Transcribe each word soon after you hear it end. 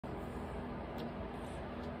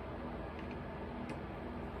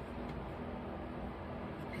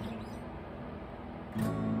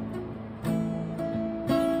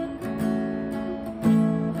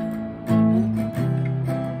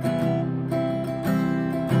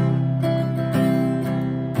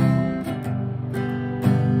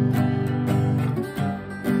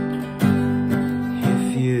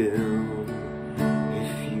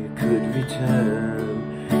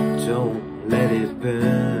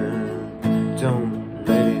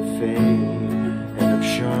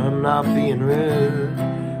I'm not being rude,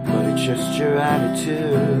 but it's just your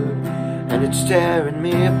attitude, and it's tearing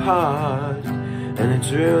me apart, and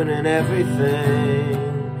it's ruining everything.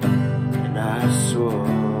 And I swore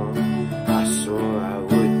I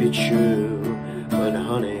would be true, but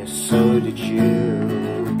honey, so did you.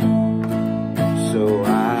 So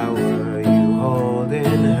why were you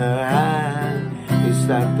holding her hand? Is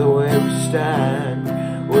that the way we stand?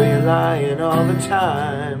 Were you lying all the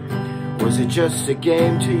time? Was it just a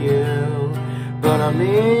game to you? But I'm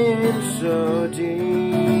in so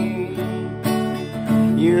deep.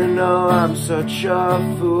 You know I'm such a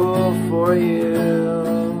fool for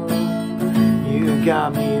you. You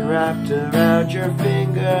got me wrapped around your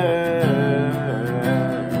finger.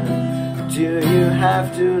 Do you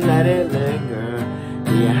have to let it linger?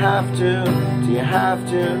 Do you have to? Do you have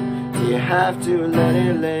to? Do you have to let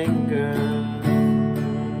it linger?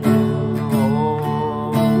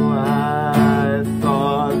 Oh, I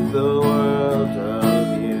thought the world of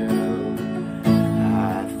you. I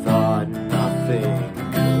thought nothing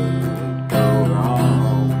could go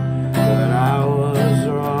wrong, but I was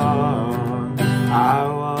wrong. I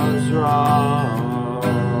was wrong.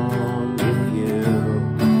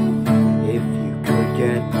 If you could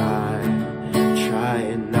get by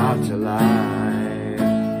trying not to lie,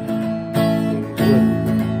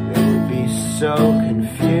 things would be so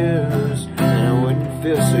confused, and I wouldn't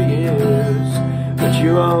feel so used. But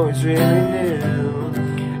you always really knew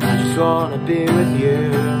I just wanna be with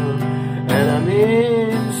you, and I'm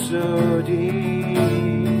in so deep.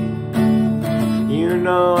 You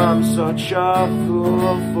know I'm such a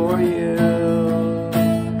fool for you.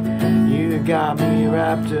 You got me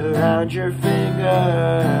wrapped around your finger.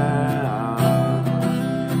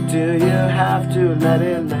 Do you have to let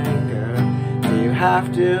it linger? Do you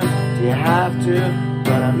have to? Do you have to?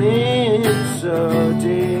 But I'm in so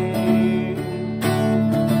deep.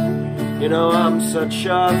 You know I'm such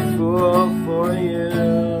a fool for you.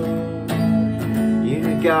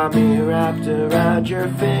 You got me wrapped around your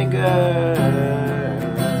finger.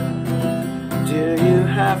 Do you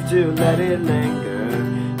have to let it linger?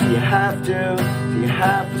 Do you have to? Do you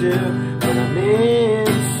have to? But I'm in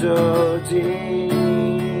so deep.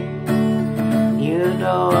 You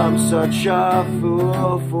know I'm such a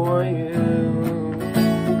fool for you.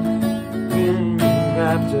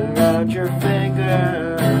 Wrapped around your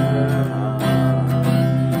finger.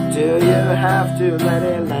 Do you have to let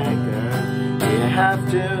it linger? Do you have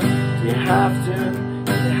to? Do you have to?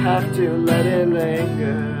 Do you have to let it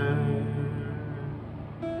linger?